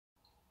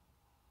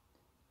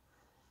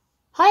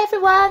Hi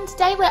everyone,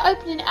 today we're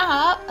opening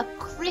up a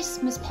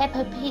Christmas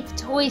Peppa Pig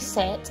toy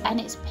set and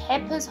it's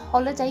Peppa's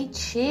Holiday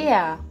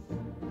Cheer.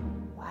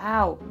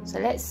 Wow, so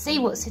let's see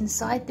what's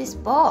inside this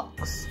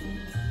box.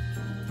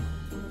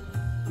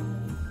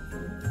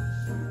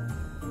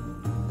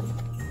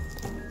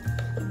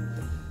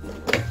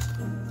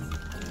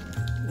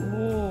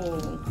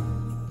 Ooh,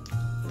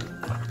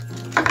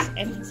 it's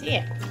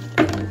empty.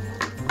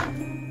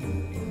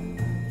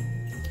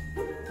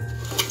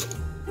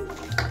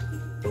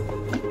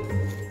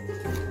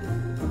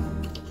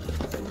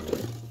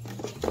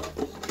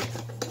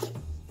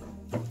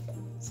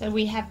 So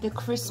we have the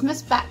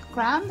Christmas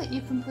background that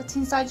you can put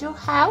inside your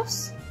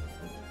house.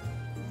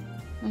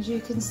 As you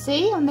can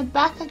see on the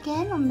back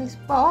again on this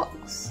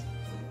box,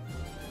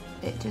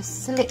 it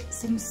just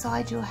slits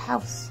inside your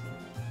house.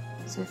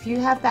 So if you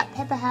have that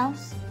Peppa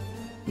house,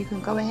 you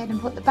can go ahead and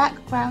put the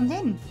background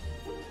in.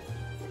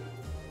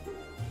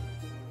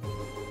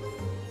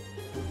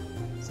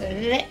 So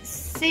let's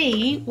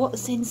see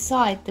what's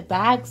inside the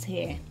bags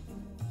here.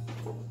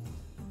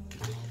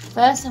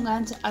 First I'm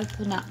going to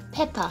open up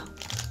Peppa.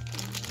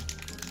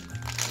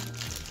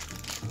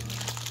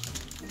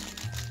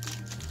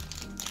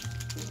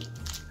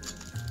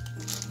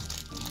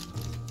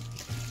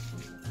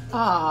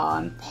 Oh,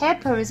 and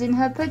Peppa is in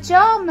her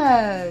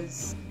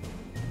pyjamas.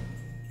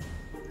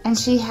 And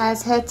she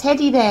has her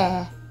teddy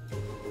there.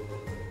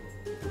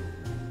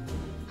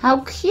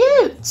 How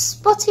cute!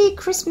 Spotty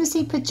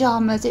Christmassy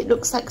pyjamas. It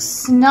looks like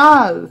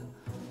snow.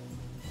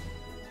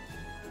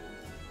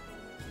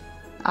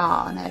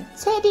 Oh, no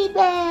teddy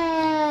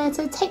bear.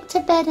 So take to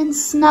bed and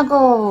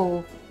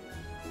snuggle.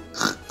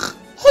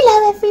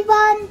 Hello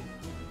everyone.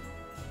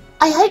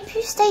 I hope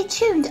you stay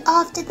tuned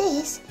after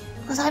this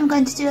because I'm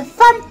going to do a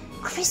fun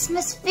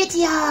Christmas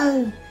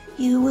video.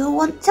 You will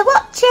want to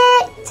watch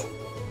it.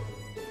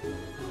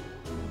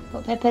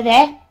 Got Peppa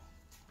there.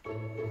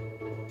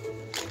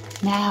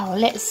 Now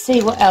let's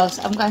see what else.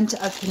 I'm going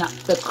to open up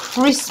the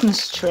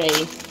Christmas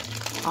tree.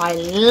 I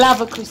love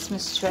a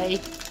Christmas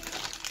tree.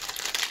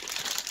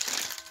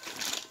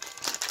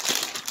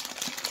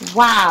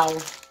 Wow,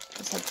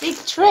 it's a big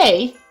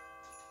tree.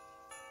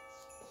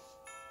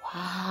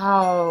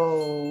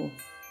 Wow.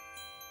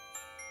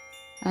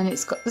 And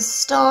it's got the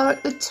star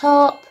at the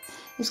top.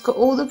 It's got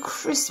all the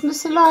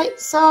Christmas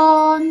lights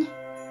on.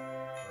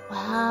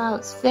 Wow,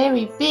 it's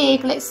very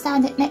big. Let's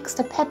stand it next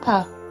to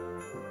Peppa.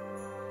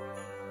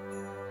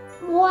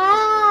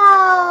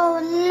 Wow,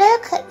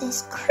 look at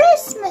this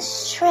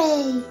Christmas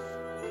tree.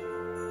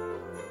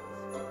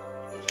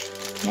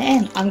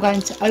 Then I'm going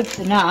to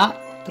open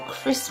up the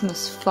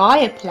Christmas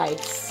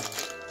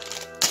fireplace.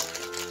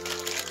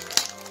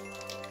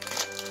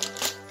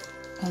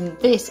 And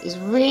this is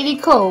really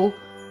cool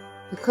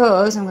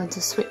because I'm going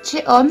to switch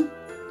it on.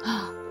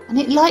 And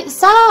it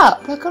lights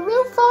up like a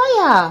real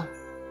fire.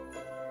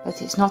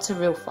 But it's not a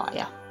real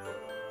fire.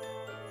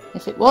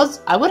 If it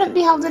was, I wouldn't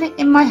be holding it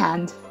in my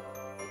hand.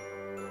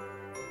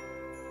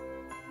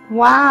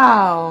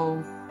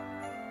 Wow.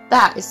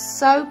 That is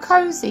so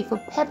cozy for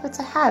Peppa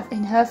to have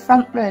in her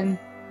front room.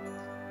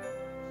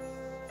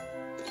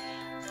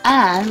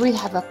 And we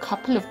have a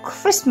couple of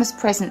Christmas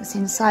presents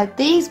inside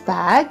these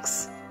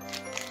bags.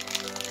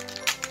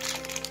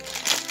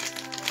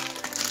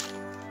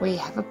 We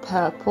have a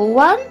purple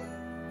one.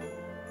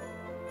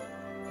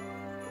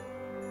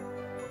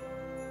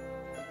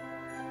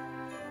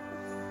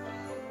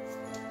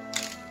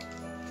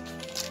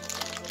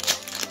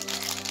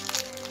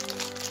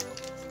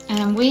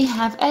 And we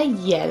have a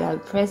yellow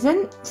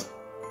present.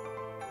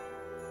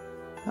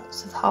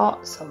 Lots of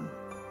hearts on.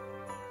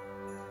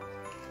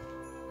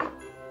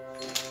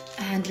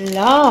 And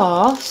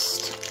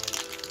last,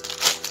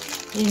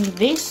 in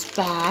this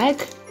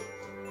bag,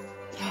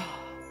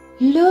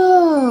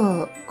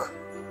 look!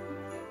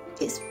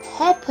 It's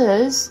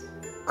Peppa's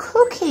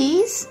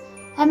cookies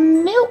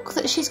and milk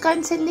that she's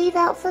going to leave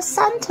out for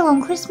Santa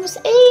on Christmas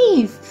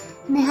Eve.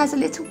 And it has a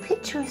little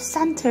picture of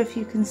Santa, if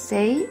you can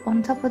see,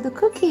 on top of the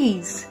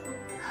cookies.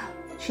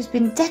 She's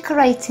been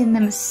decorating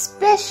them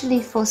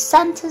especially for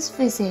Santa's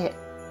visit.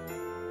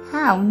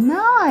 How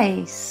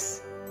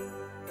nice!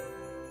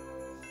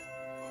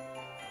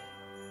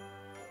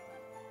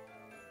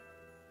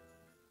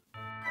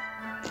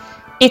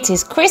 It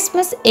is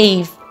Christmas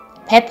Eve.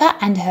 Peppa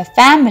and her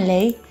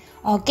family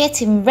are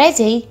getting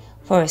ready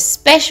for a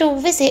special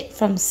visit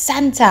from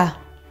Santa.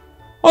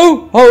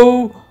 Ho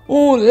ho!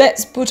 Oh,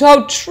 let's put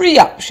our tree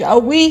up,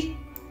 shall we?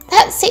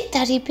 That's it,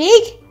 Daddy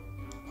Pig.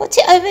 Put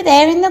it over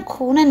there in the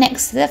corner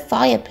next to the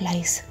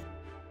fireplace.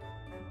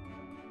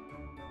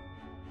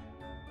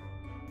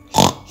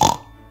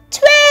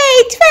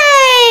 Twee,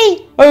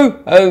 twee!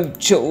 Oh, oh,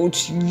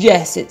 George,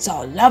 yes, it's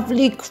our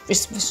lovely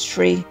Christmas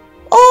tree.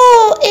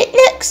 Oh, it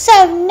looks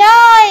so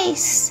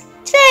nice.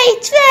 Twee,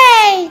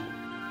 twee!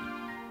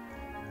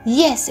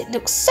 Yes, it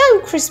looks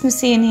so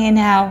Christmassy in here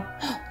now.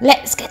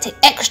 Let's get it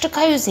extra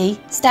cosy.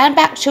 Stand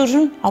back,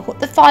 children. I'll put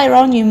the fire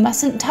on. You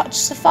mustn't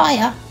touch the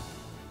fire.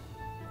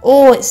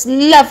 Oh, it's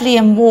lovely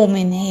and warm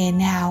in here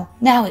now.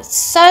 Now it's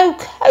so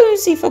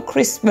cosy for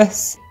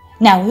Christmas.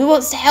 Now who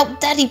wants to help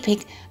Daddy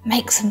Pig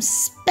make some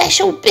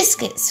special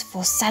biscuits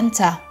for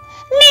Santa?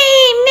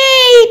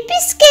 Me,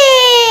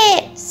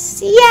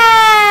 biscuits!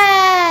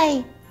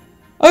 Yay!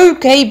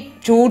 Okay,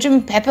 George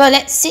and Peppa,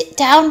 let's sit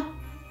down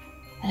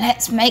and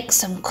let's make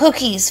some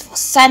cookies for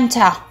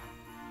Santa.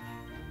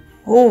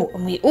 Oh,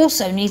 and we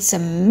also need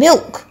some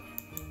milk.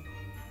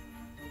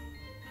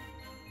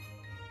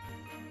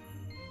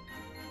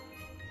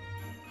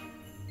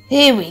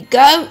 Here we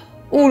go.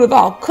 All of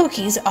our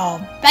cookies are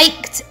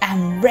baked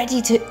and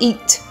ready to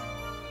eat.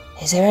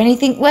 Is there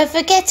anything we're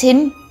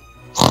forgetting?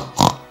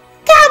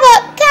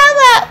 Carrot!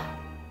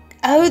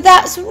 Oh,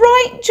 that's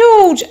right,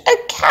 George. A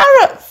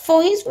carrot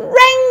for his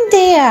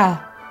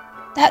reindeer.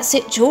 That's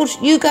it, George.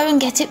 You go and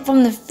get it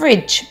from the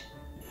fridge.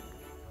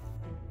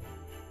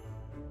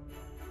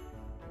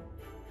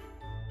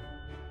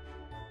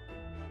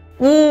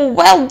 Oh,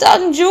 well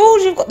done,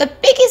 George. You've got the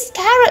biggest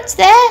carrots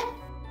there.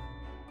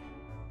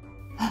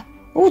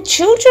 Oh,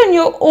 children,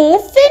 you're all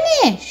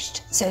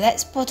finished. So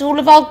let's put all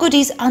of our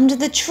goodies under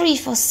the tree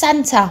for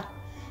Santa.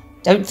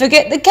 Don't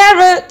forget the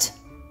carrot.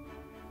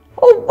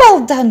 Oh,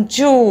 well done,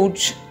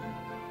 George.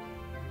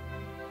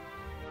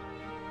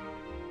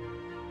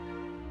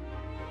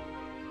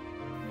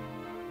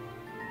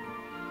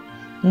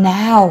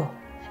 Now,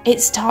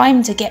 it's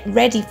time to get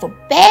ready for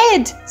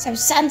bed so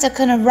Santa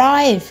can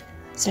arrive.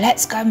 So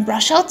let's go and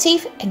brush our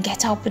teeth and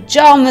get our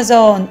pajamas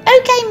on.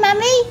 Okay,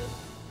 Mummy.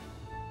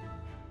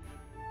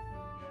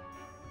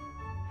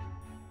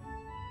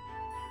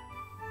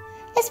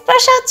 Let's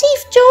brush our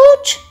teeth,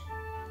 George.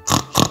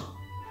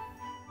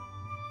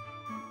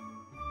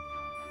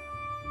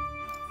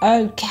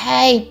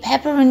 Okay,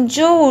 Peppa and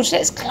George,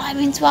 let's climb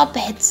into our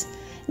beds.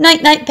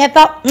 Night, night,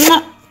 Peppa.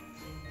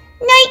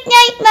 Night,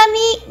 night,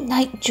 Mummy.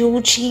 Night,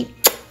 Georgie.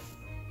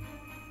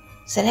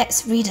 So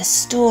let's read a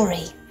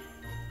story.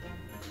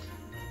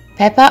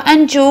 Peppa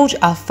and George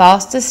are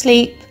fast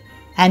asleep,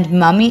 and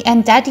Mummy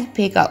and Daddy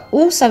Pig are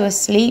also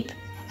asleep,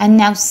 and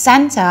now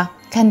Santa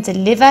can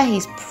deliver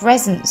his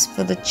presents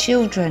for the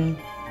children.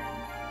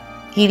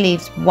 He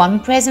leaves one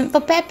present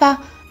for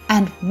Peppa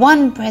and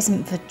one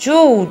present for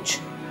George.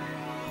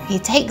 He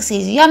takes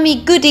his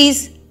yummy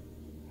goodies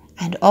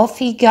and off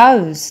he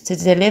goes to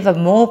deliver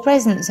more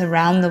presents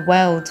around the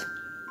world.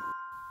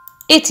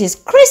 It is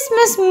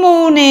Christmas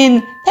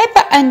morning.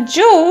 Peppa and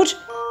George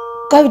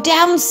go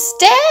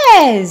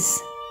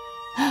downstairs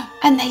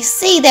and they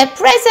see their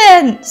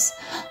presents.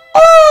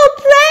 Oh,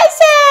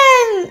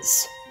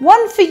 presents!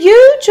 One for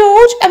you,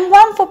 George, and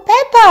one for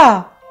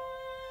Peppa.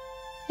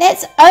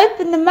 Let's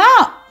open them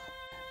up.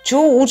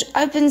 George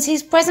opens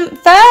his present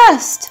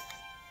first.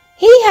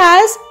 He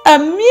has a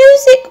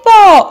music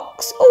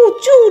box. Oh,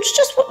 George,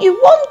 just what you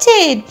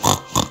wanted.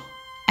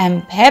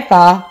 And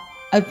Peppa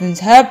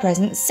opens her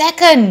present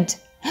second.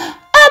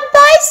 A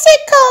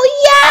bicycle,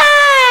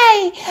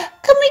 yay!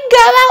 Can we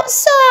go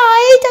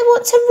outside? I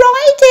want to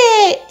ride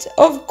it.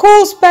 Of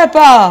course,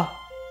 Peppa.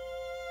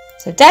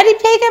 So Daddy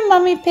Pig and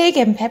Mummy Pig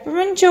and Peppa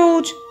and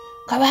George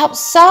go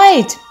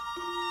outside.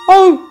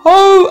 Ho,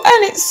 ho,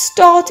 and it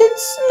started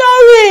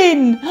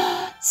snowing.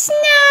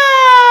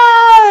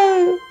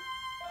 Snow!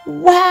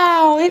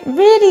 Wow, it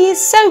really is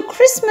so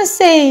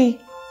Christmassy.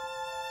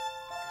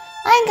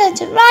 I'm going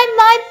to ride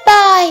my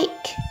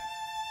bike.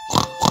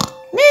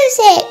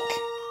 Music.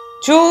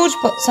 George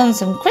puts on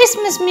some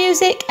Christmas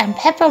music and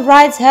Peppa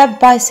rides her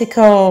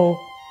bicycle.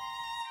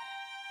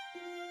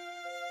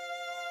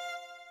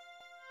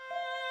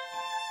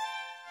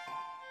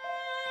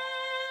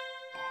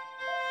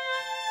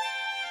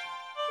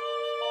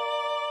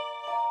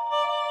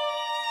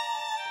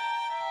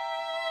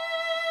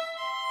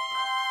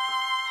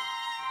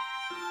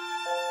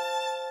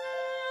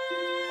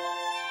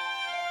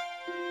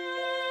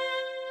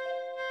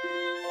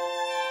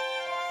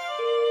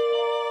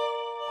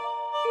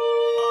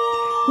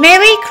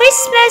 Merry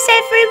Christmas,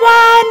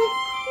 everyone!